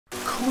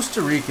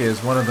Costa Rica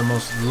is one of the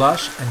most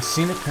lush and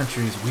scenic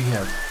countries we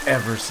have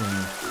ever seen.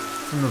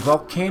 From the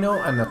volcano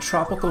and the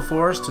tropical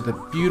forest to the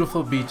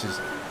beautiful beaches,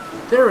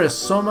 there is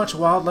so much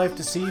wildlife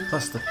to see,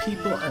 plus the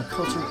people and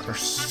culture are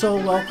so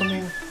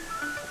welcoming.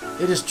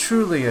 It is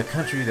truly a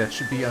country that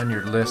should be on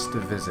your list to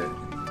visit.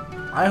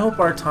 I hope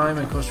our time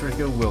in Costa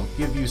Rica will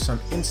give you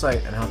some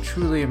insight on how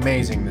truly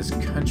amazing this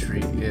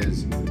country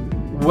is.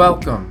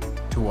 Welcome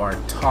to our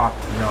top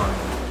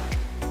 9.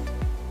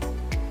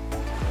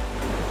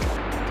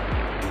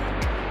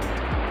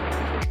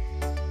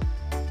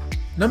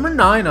 Number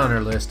 9 on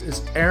our list is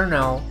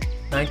Arenal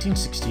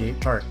 1968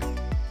 Park.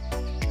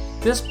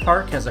 This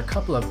park has a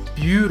couple of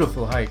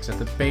beautiful hikes at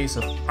the base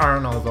of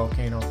Arenal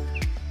volcano.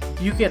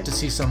 You get to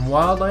see some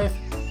wildlife,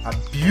 a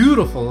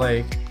beautiful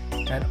lake,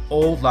 and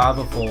old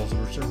lava falls,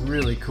 which are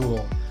really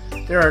cool.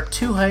 There are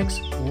 2 hikes,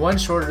 one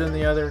shorter than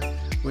the other,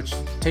 which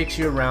takes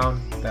you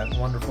around that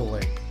wonderful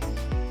lake.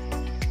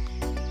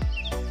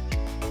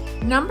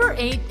 Number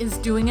 8 is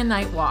doing a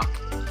night walk.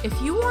 If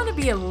you want to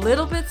be a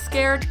little bit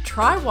scared,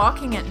 try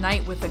walking at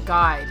night with a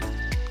guide.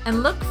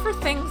 And look for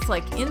things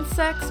like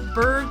insects,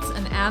 birds,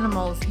 and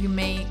animals you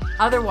may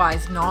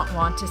otherwise not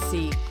want to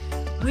see.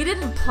 We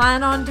didn't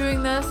plan on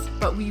doing this,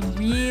 but we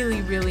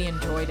really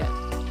enjoyed it.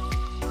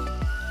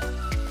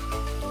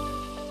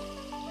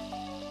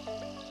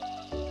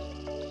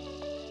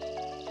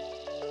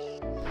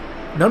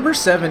 Number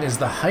 7 is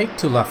the hike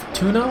to La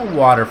Fortuna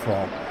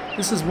waterfall.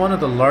 This is one of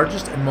the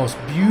largest and most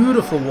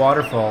beautiful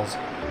waterfalls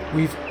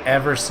we've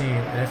ever seen,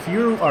 and if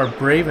you are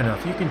brave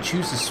enough, you can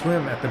choose to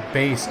swim at the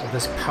base of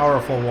this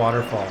powerful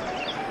waterfall,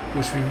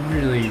 which we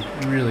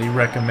really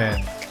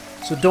recommend.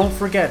 So don't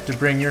forget to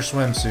bring your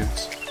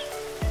swimsuits.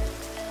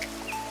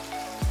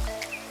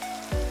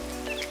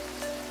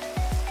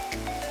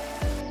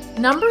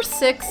 Number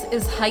 6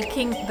 is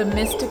hiking the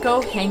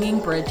Mystico Hanging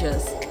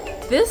Bridges.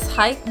 This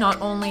hike not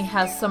only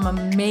has some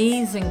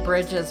amazing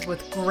bridges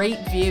with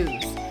great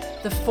views,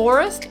 the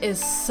forest is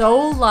so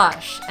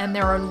lush and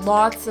there are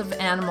lots of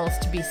animals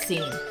to be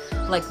seen,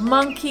 like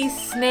monkeys,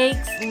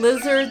 snakes,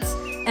 lizards,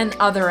 and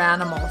other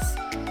animals.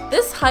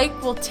 This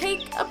hike will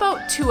take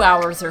about 2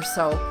 hours or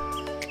so.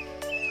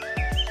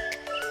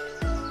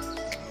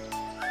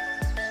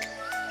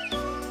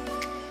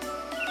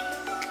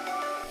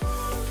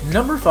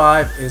 Number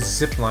 5 is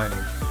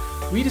ziplining.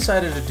 We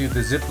decided to do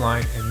the zip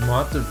line in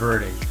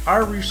Monteverde.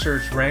 Our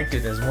research ranked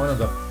it as one of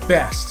the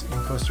best in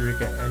Costa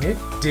Rica, and it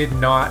did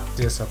not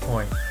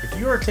disappoint. If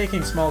you are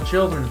taking small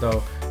children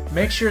though,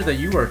 make sure that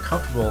you are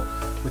comfortable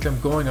with them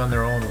going on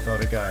their own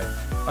without a guide.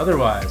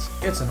 Otherwise,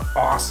 it's an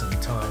awesome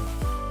time.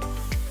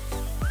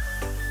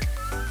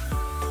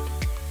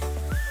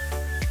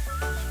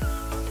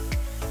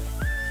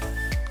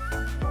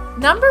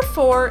 Number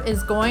 4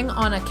 is going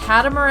on a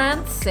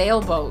catamaran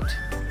sailboat.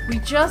 We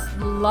just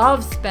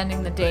love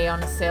spending the day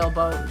on a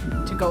sailboat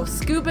to go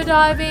scuba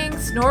diving,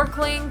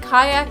 snorkeling,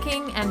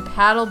 kayaking, and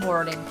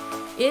paddleboarding.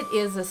 It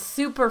is a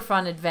super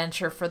fun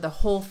adventure for the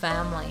whole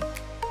family.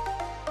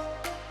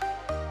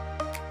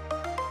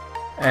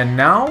 And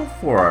now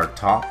for our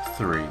top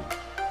 3.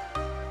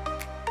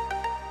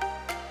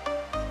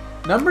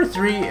 Number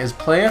 3 is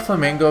Playa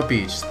Flamingo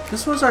Beach.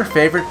 This was our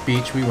favorite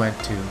beach we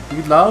went to.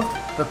 We loved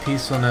the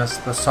peacefulness,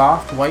 the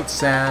soft white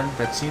sand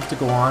that seems to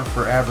go on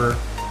forever,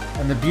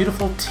 and the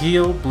beautiful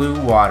teal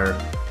blue water,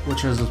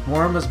 which is as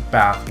warm as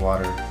bath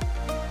water.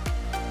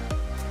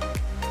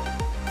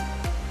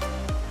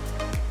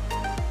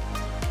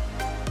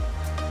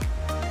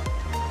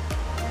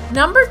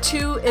 Number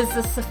 2 is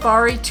the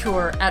safari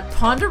tour at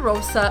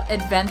Ponderosa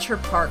Adventure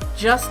Park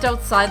just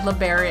outside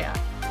Liberia.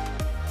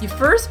 You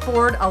first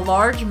board a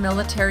large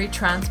military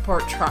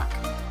transport truck,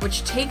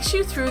 which takes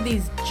you through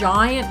these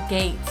giant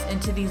gates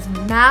into these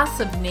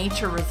massive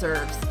nature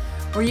reserves,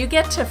 where you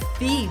get to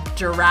feed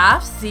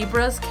giraffes,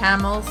 zebras,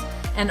 camels,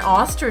 and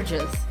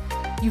ostriches.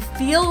 You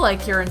feel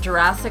like you're in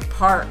Jurassic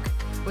Park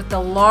with the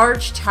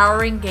large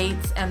towering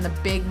gates and the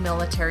big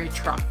military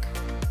truck.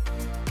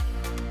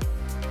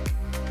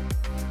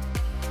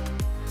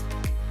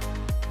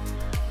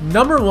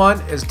 Number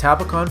 1 is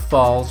Tabacon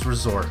Falls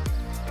Resort.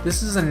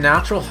 This is a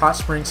natural hot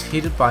springs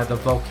heated by the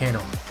volcano.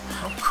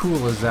 How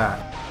cool is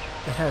that?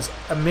 It has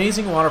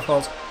amazing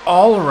waterfalls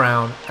all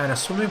around and a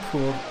swimming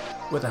pool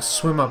with a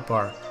swim-up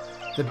bar.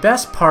 The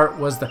best part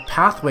was the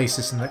pathway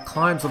system that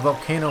climbs the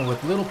volcano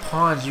with little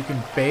ponds you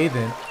can bathe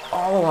in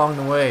all along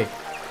the way.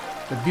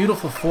 The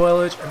beautiful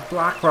foliage and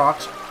black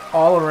rocks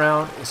all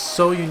around is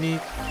so unique.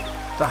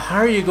 The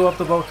higher you go up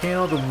the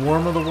volcano, the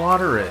warmer the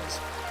water is.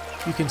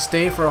 You can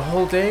stay for a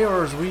whole day,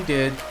 or as we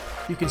did,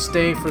 you can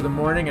stay for the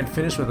morning and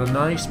finish with a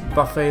nice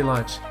buffet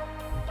lunch.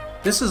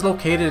 This is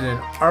located in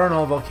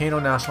Arenal Volcano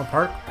National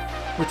Park,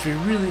 which we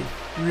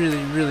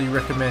really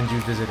recommend you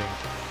visiting.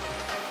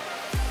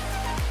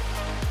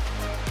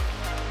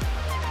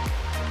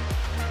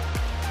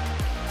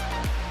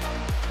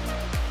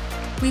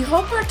 We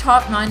hope our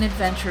top 9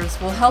 adventures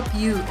will help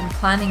you in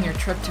planning your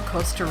trip to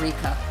Costa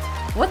Rica.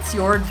 What's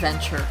your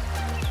adventure?